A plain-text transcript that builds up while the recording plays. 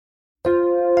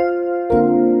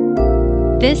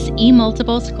This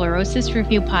E-Multiple Sclerosis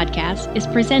Review podcast is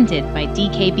presented by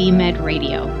DKB Med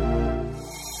Radio.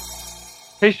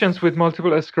 Patients with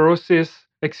multiple sclerosis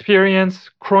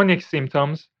experience chronic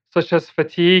symptoms such as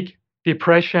fatigue,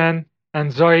 depression,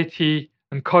 anxiety,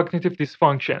 and cognitive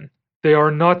dysfunction. They are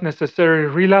not necessarily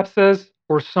relapses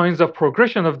or signs of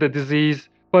progression of the disease,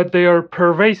 but they are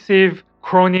pervasive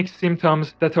chronic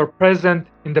symptoms that are present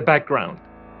in the background.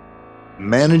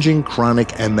 Managing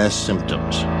chronic MS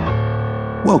symptoms.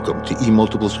 Welcome to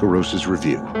E-Multiple Sclerosis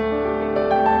Review.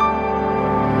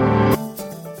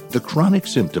 The chronic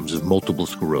symptoms of multiple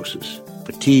sclerosis,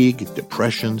 fatigue,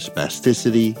 depression,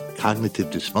 spasticity, cognitive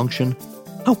dysfunction,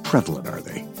 how prevalent are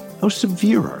they? How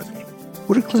severe are they?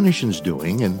 What are clinicians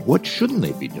doing and what shouldn't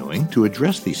they be doing to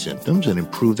address these symptoms and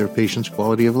improve their patients'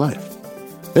 quality of life?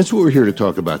 That's what we're here to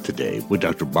talk about today with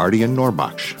Dr. Bardian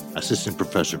Norbaksh, Assistant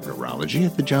Professor of Neurology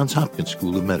at the Johns Hopkins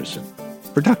School of Medicine.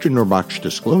 For Dr. Norbaksh's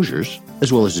disclosures,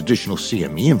 as well as additional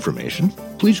CME information,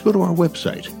 please go to our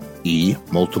website,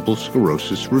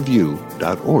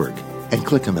 emultiplesclerosisreview.org, and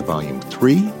click on the Volume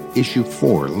 3, Issue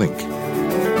 4 link.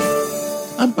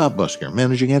 I'm Bob Busker,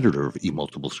 Managing Editor of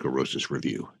E-Multiple Sclerosis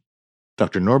Review.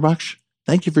 Dr. Norbaksh,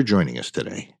 thank you for joining us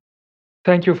today.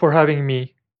 Thank you for having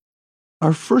me.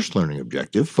 Our first learning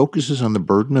objective focuses on the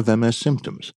burden of MS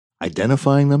symptoms,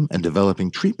 identifying them and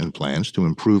developing treatment plans to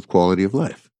improve quality of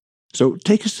life. So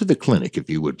take us to the clinic, if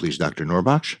you would, please, Dr.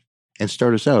 Norbaksh, and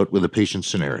start us out with a patient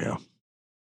scenario.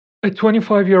 A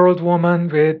 25-year-old woman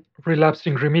with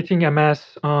relapsing remitting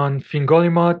MS on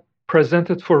fingolimod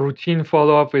presented for routine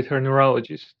follow-up with her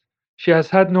neurologist. She has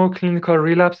had no clinical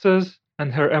relapses,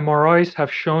 and her MRIs have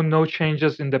shown no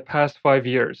changes in the past 5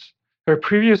 years. Her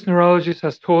previous neurologist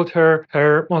has told her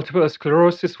her multiple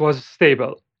sclerosis was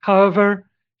stable. However,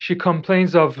 she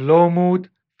complains of low mood,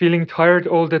 feeling tired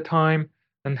all the time,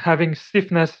 and having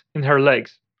stiffness in her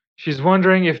legs. She's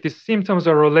wondering if these symptoms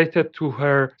are related to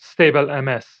her stable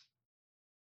MS.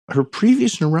 Her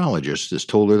previous neurologist has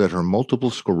told her that her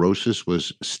multiple sclerosis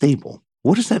was stable.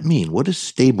 What does that mean? What is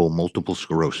stable multiple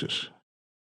sclerosis?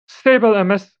 Stable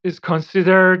MS is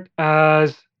considered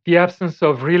as the absence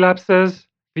of relapses,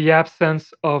 the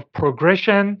absence of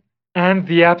progression, and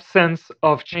the absence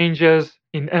of changes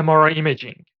in MRI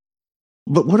imaging.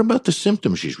 But what about the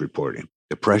symptoms she's reporting?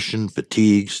 Depression,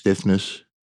 fatigue, stiffness?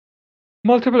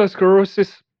 Multiple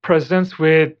sclerosis presents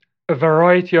with a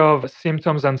variety of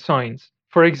symptoms and signs.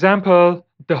 For example,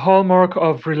 the hallmark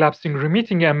of relapsing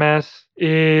remitting MS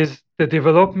is the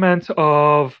development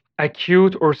of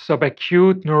acute or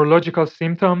subacute neurological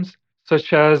symptoms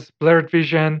such as blurred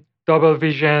vision, double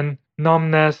vision,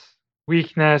 numbness,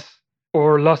 weakness,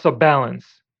 or loss of balance.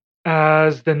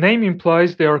 As the name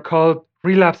implies, they are called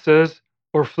relapses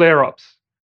or flare-ups.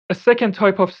 A second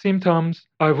type of symptoms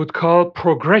I would call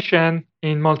progression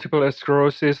in multiple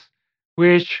sclerosis,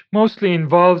 which mostly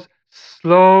involves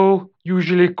slow,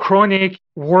 usually chronic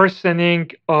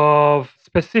worsening of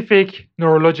specific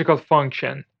neurological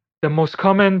function, the most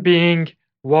common being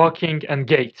walking and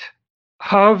gait.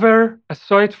 However,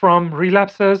 aside from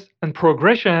relapses and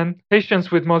progression,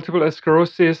 patients with multiple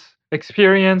sclerosis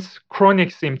experience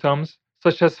chronic symptoms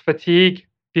such as fatigue,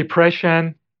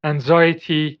 depression,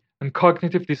 anxiety, and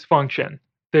cognitive dysfunction.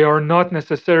 They are not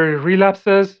necessarily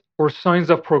relapses or signs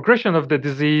of progression of the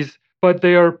disease, but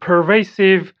they are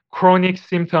pervasive chronic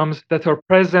symptoms that are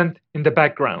present in the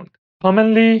background.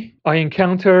 Commonly, I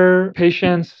encounter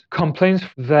patients complaints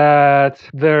that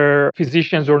their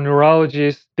physicians or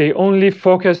neurologists, they only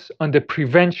focus on the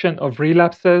prevention of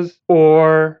relapses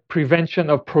or prevention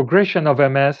of progression of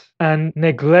MS and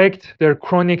neglect their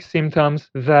chronic symptoms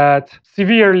that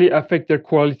severely affect their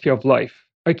quality of life.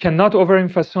 I cannot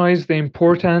overemphasize the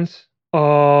importance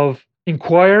of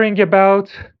inquiring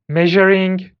about,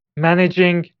 measuring,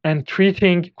 managing, and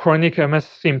treating chronic MS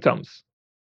symptoms.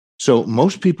 So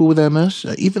most people with MS,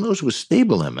 even those with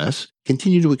stable MS,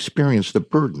 continue to experience the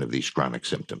burden of these chronic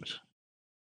symptoms.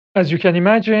 As you can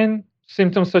imagine,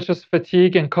 symptoms such as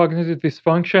fatigue and cognitive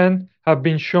dysfunction have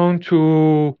been shown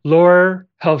to lower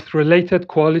health-related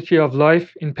quality of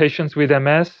life in patients with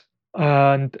MS.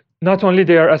 And not only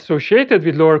they are associated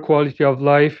with lower quality of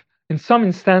life, in some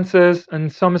instances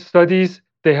and some studies,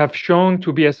 they have shown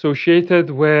to be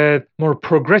associated with more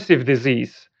progressive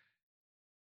disease.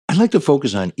 I'd like to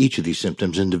focus on each of these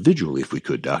symptoms individually, if we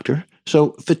could, Doctor.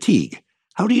 So, fatigue.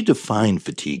 How do you define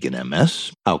fatigue in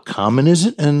MS? How common is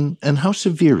it, and how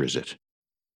severe is it?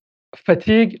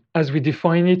 Fatigue, as we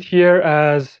define it here,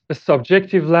 as a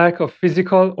subjective lack of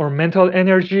physical or mental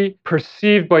energy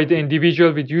perceived by the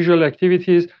individual with usual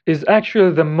activities, is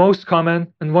actually the most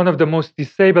common and one of the most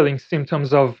disabling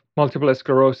symptoms of multiple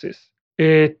sclerosis.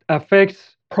 It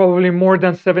affects probably more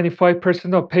than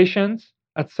 75% of patients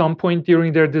at some point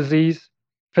during their disease.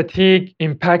 Fatigue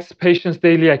impacts patients'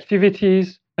 daily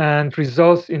activities and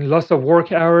results in loss of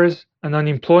work hours and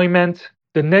unemployment.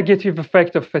 The negative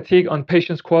effect of fatigue on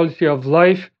patients' quality of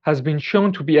life has been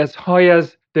shown to be as high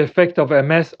as the effect of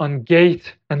MS on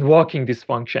gait and walking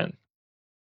dysfunction.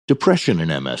 Depression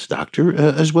in MS, doctor,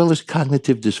 as well as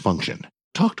cognitive dysfunction.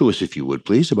 Talk to us, if you would,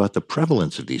 please, about the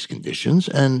prevalence of these conditions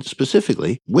and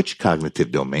specifically which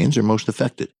cognitive domains are most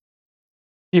affected.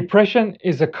 Depression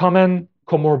is a common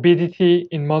comorbidity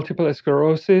in multiple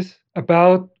sclerosis.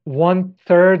 About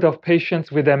 1/3 of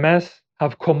patients with MS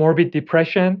have comorbid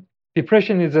depression.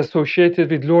 Depression is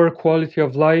associated with lower quality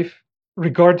of life.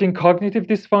 Regarding cognitive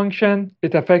dysfunction,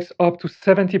 it affects up to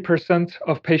 70%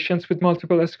 of patients with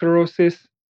multiple sclerosis.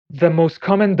 The most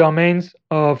common domains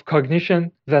of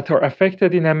cognition that are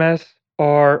affected in MS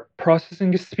are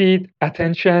processing speed,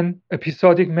 attention,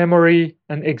 episodic memory,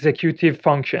 and executive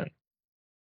function.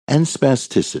 And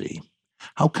spasticity.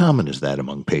 How common is that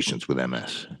among patients with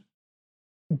MS?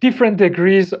 Different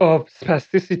degrees of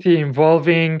spasticity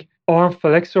involving arm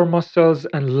flexor muscles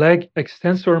and leg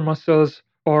extensor muscles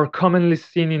are commonly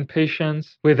seen in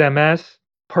patients with MS,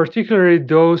 particularly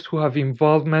those who have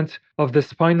involvement of the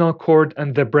spinal cord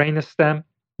and the brainstem.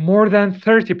 More than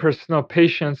 30% of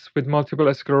patients with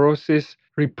multiple sclerosis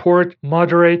report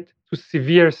moderate to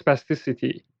severe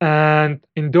spasticity. And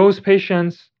in those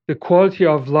patients, the quality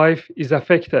of life is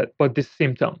affected by this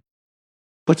symptom.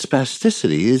 But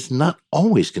spasticity is not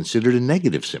always considered a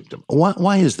negative symptom.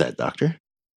 Why is that, doctor?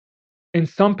 In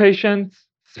some patients,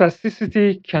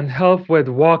 spasticity can help with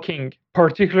walking,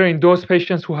 particularly in those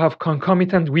patients who have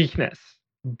concomitant weakness.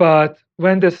 But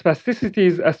when the spasticity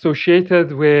is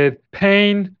associated with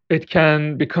pain, it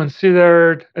can be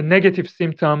considered a negative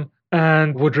symptom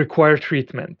and would require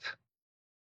treatment.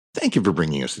 Thank you for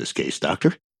bringing us this case,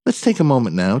 doctor. Let's take a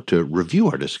moment now to review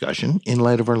our discussion in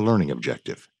light of our learning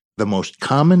objective. The most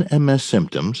common MS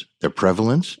symptoms, their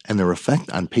prevalence, and their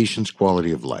effect on patients'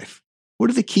 quality of life. What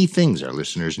are the key things our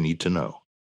listeners need to know?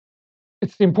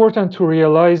 It's important to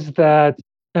realize that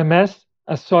MS,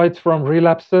 aside from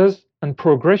relapses and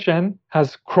progression,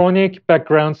 has chronic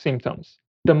background symptoms.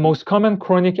 The most common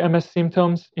chronic MS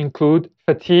symptoms include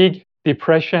fatigue,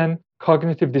 depression,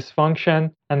 cognitive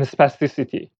dysfunction, and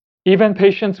spasticity. Even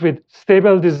patients with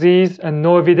stable disease and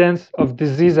no evidence of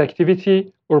disease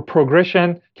activity or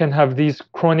progression can have these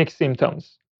chronic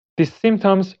symptoms. These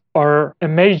symptoms are a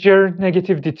major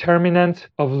negative determinant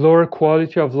of lower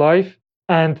quality of life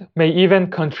and may even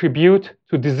contribute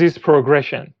to disease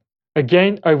progression.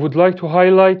 Again, I would like to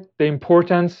highlight the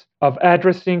importance of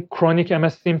addressing chronic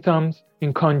MS symptoms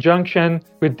in conjunction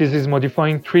with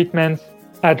disease-modifying treatments,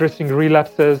 addressing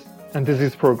relapses, and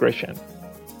disease progression.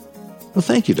 Well,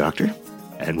 thank you, doctor.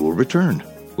 And we'll return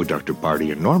with Dr.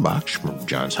 Bardia Norbach from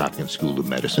Johns Hopkins School of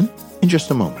Medicine in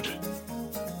just a moment.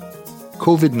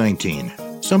 COVID-19.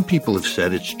 Some people have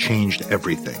said it's changed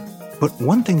everything. But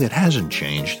one thing that hasn't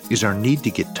changed is our need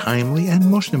to get timely and,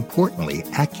 most importantly,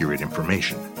 accurate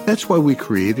information. That's why we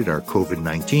created our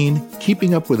COVID-19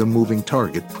 Keeping Up with a Moving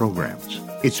Target programs.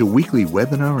 It's a weekly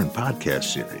webinar and podcast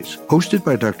series hosted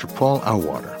by Dr. Paul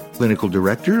Auwaerter, Clinical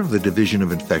Director of the Division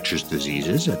of Infectious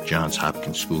Diseases at Johns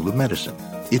Hopkins School of Medicine.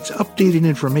 It's updated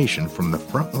information from the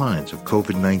front lines of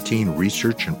COVID-19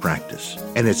 research and practice,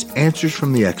 and it's answers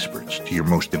from the experts to your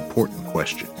most important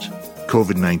questions.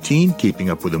 COVID-19 Keeping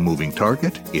Up with a Moving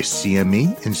Target is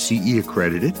CME and CE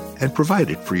accredited and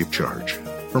provided free of charge.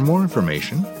 For more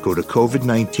information, go to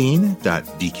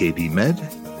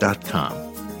covid19.dkbmed.com.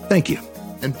 Thank you,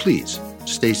 and please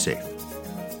stay safe.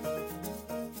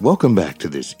 Welcome back to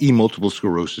this E-Multiple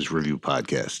Sclerosis Review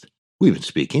podcast. We've been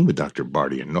speaking with Dr.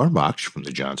 Bardia Norbach from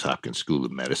the Johns Hopkins School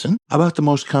of Medicine about the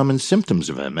most common symptoms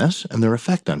of MS and their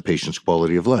effect on patients'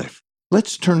 quality of life.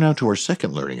 Let's turn now to our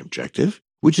second learning objective,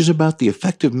 which is about the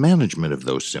effective management of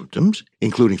those symptoms,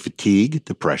 including fatigue,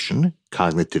 depression,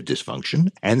 cognitive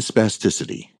dysfunction, and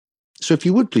spasticity. So if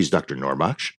you would please, Dr.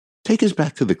 Norbach, take us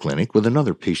back to the clinic with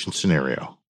another patient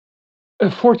scenario. A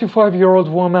 45-year-old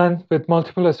woman with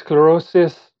multiple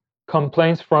sclerosis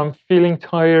complains from feeling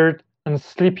tired and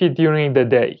sleepy during the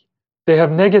day. They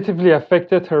have negatively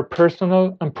affected her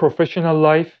personal and professional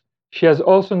life. She has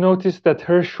also noticed that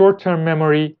her short-term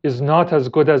memory is not as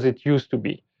good as it used to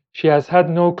be. She has had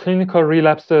no clinical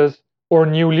relapses or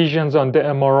new lesions on the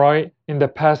MRI in the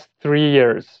past 3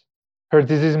 years. Her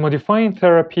disease-modifying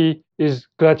therapy is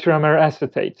glatiramer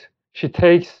acetate. She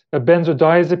takes a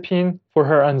benzodiazepine for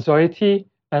her anxiety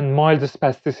and mild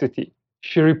spasticity.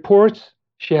 She reports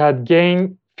she had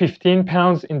gained 15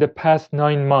 pounds in the past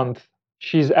 9 months.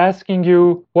 She's asking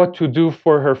you what to do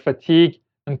for her fatigue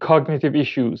and cognitive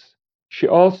issues. She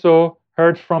also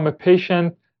heard from a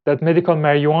patient that medical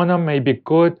marijuana may be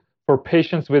good for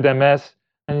patients with MS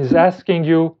and is asking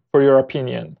you for your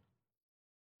opinion.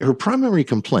 Her primary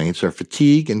complaints are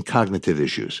fatigue and cognitive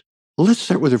issues. Let's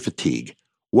start with her fatigue.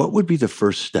 What would be the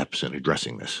first steps in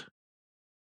addressing this?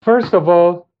 First of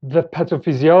all, the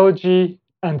pathophysiology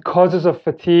and causes of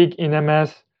fatigue in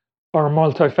MS are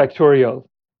multifactorial.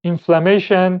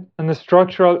 Inflammation and the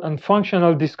structural and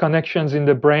functional disconnections in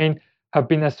the brain have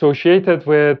been associated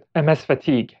with MS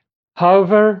fatigue.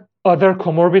 However, other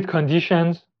comorbid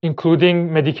conditions, including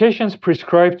medications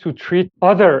prescribed to treat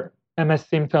other MS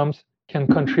symptoms, can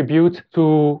contribute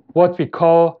to what we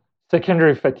call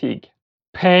secondary fatigue.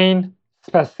 Pain,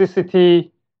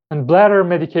 spasticity, and bladder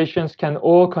medications can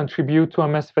all contribute to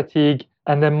MS fatigue,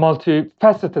 and a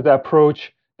multifaceted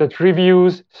approach that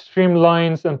reviews,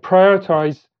 streamlines, and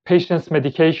prioritizes patients'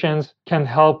 medications can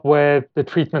help with the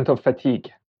treatment of fatigue.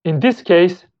 In this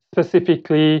case,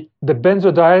 specifically, the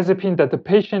benzodiazepine that the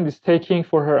patient is taking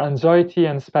for her anxiety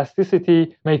and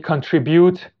spasticity may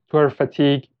contribute to her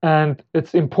fatigue, and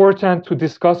it's important to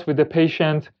discuss with the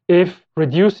patient if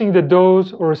reducing the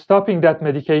dose or stopping that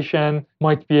medication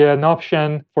might be an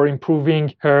option for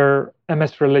improving her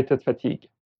MS-related fatigue.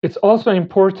 It's also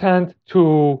important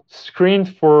to screen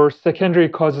for secondary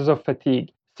causes of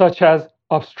fatigue, such as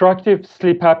obstructive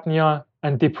sleep apnea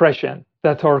and depression,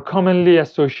 that are commonly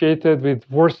associated with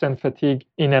worsened fatigue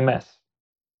in MS.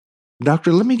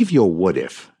 Doctor, let me give you a what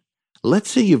if.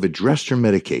 Let's say you've addressed her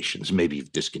medications, maybe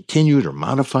you've discontinued or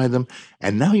modified them,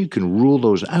 and now you can rule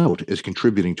those out as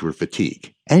contributing to her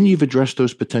fatigue, and you've addressed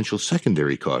those potential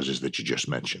secondary causes that you just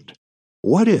mentioned.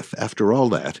 What if, after all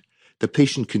that, the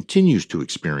patient continues to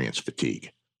experience fatigue?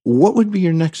 What would be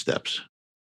your next steps?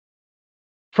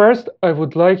 First, I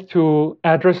would like to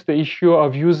address the issue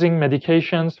of using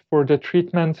medications for the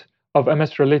treatment of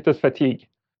MS-related fatigue.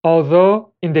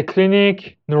 Although in the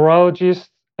clinic, neurologists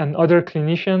and other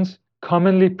clinicians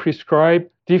commonly prescribe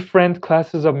different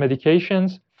classes of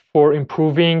medications for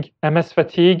improving MS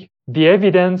fatigue, the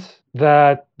evidence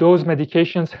that those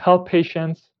medications help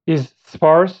patients is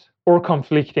sparse or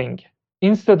conflicting.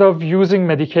 Instead of using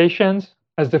medications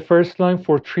as the first line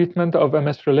for treatment of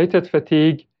MS-related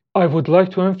fatigue, I would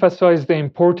like to emphasize the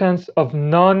importance of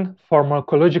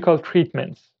non-pharmacological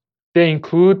treatments. They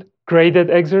include graded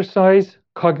exercise,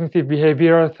 cognitive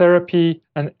behavioral therapy,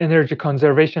 and energy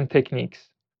conservation techniques.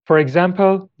 For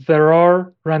example, there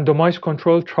are randomized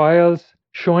controlled trials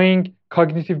showing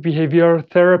cognitive behavioral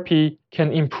therapy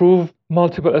can improve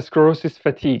multiple sclerosis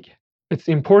fatigue. It's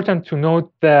important to note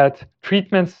that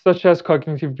treatments such as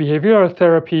cognitive behavioral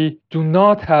therapy do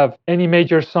not have any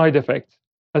major side effects,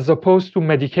 as opposed to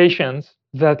medications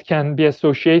that can be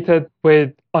associated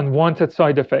with unwanted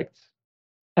side effects.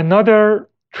 Another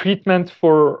treatment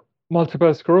for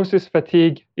multiple sclerosis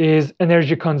fatigue is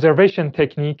energy conservation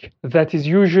technique that is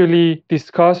usually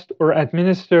discussed or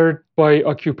administered by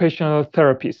occupational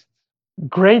therapists.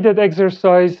 Graded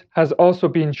exercise has also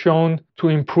been shown to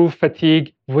improve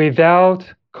fatigue without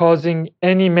causing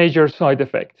any major side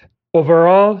effect.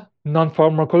 Overall,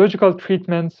 non-pharmacological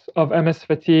treatments of MS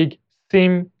fatigue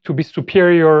seem to be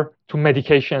superior to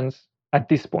medications at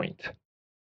this point.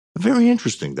 Very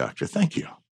interesting, doctor. Thank you.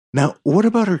 Now, what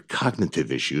about her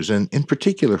cognitive issues, and in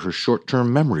particular her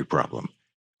short-term memory problem?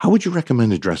 How would you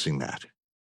recommend addressing that?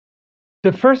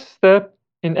 The first step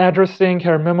in addressing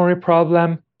her memory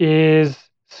problem is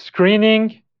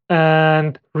screening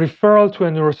and referral to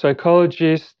a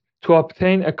neuropsychologist to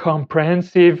obtain a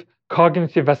comprehensive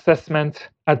cognitive assessment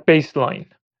at baseline.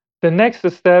 The next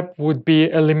step would be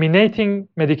eliminating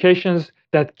medications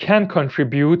that can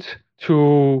contribute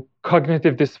to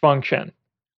cognitive dysfunction.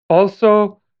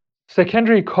 Also,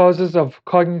 secondary causes of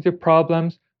cognitive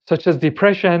problems, such as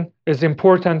depression, is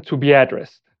important to be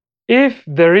addressed. If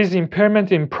there is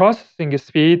impairment in processing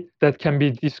speed that can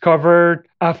be discovered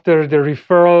after the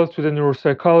referral to the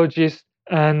neuropsychologist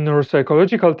and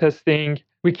neuropsychological testing,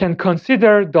 we can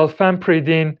consider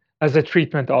dalfampridine as a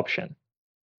treatment option.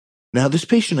 Now, this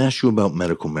patient asked you about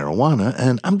medical marijuana,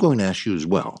 and I'm going to ask you as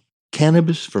well.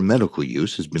 Cannabis for medical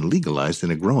use has been legalized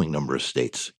in a growing number of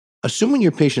states. Assuming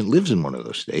your patient lives in one of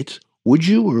those states, would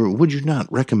you or would you not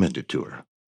recommend it to her?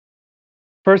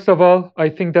 First of all, I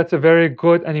think that's a very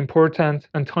good and important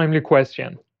and timely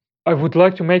question. I would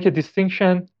like to make a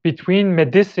distinction between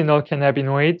medicinal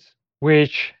cannabinoids,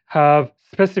 which have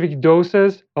specific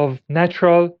doses of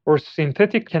natural or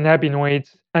synthetic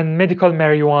cannabinoids, and medical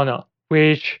marijuana,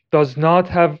 which does not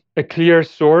have a clear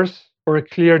source or a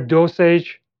clear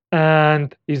dosage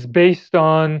and is based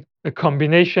on a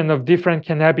combination of different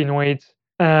cannabinoids.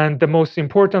 And the most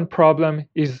important problem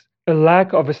is a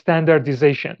lack of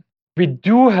standardization. We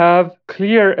do have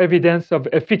clear evidence of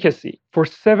efficacy for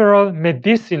several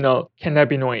medicinal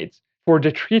cannabinoids for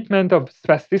the treatment of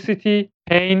spasticity,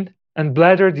 pain, and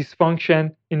bladder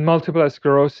dysfunction in multiple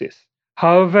sclerosis.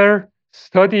 However,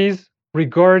 studies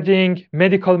regarding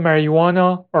medical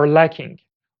marijuana are lacking.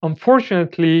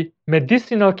 Unfortunately,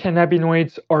 medicinal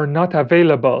cannabinoids are not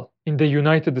available in the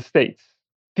United States.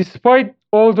 Despite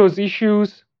all those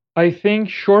issues, I think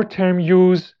short-term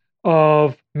use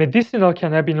of medicinal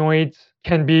cannabinoids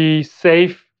can be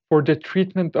safe for the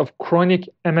treatment of chronic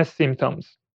MS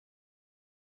symptoms.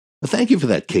 Well, thank you for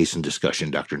that case and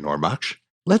discussion, Dr. Norbach.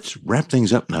 Let's wrap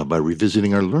things up now by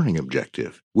revisiting our learning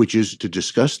objective, which is to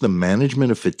discuss the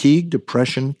management of fatigue,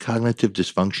 depression, cognitive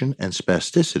dysfunction, and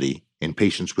spasticity in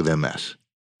patients with MS.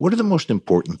 What are the most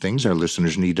important things our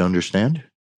listeners need to understand?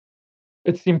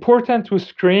 It's important to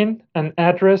screen and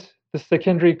address the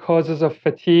secondary causes of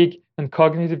fatigue and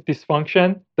cognitive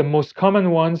dysfunction, the most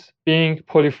common ones being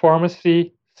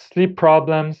polypharmacy, sleep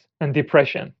problems, and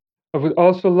depression. I would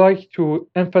also like to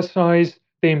emphasize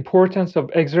the importance of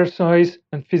exercise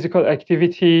and physical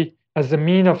activity as a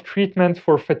means of treatment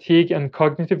for fatigue and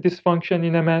cognitive dysfunction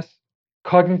in MS.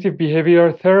 Cognitive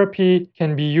behavioral therapy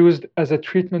can be used as a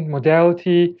treatment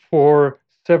modality for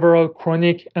several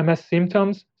chronic MS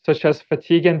symptoms, such as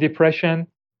fatigue and depression.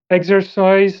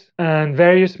 Exercise and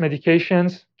various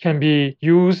medications can be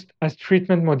used as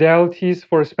treatment modalities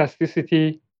for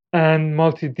spasticity, and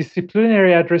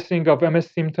multidisciplinary addressing of MS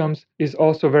symptoms is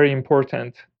also very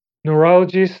important.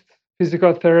 Neurologists,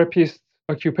 physical therapists,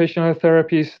 occupational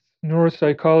therapists,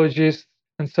 neuropsychologists,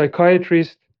 and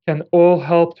psychiatrists can all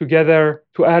help together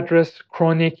to address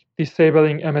chronic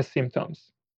disabling MS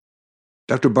symptoms.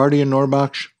 Dr. Bardia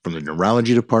Norbach from the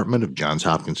Neurology Department of Johns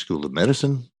Hopkins School of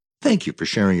Medicine, thank you for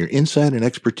sharing your insight and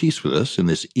expertise with us in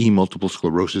this E-Multiple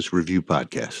Sclerosis Review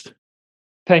podcast.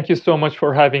 Thank you so much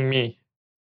for having me.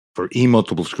 For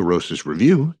E-Multiple Sclerosis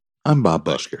Review, I'm Bob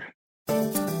Busker.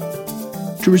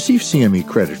 To receive CME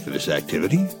credit for this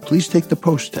activity, please take the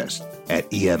post test at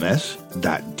ems.dkb.com.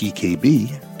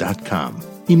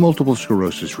 E-Multiple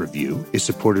Sclerosis Review is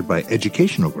supported by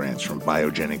educational grants from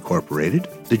Biogen Incorporated,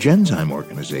 the Genzyme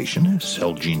Organization,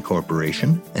 Celgene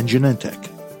Corporation, and Genentech.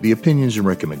 The opinions and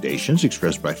recommendations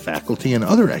expressed by faculty and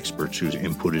other experts whose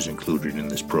input is included in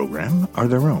this program are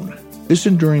their own. This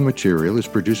enduring material is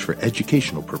produced for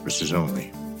educational purposes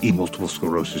only. E-Multiple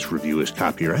Sclerosis Review is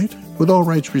copyright, with all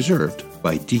rights reserved,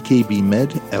 by DKB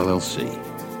Med, LLC.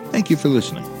 Thank you for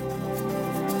listening.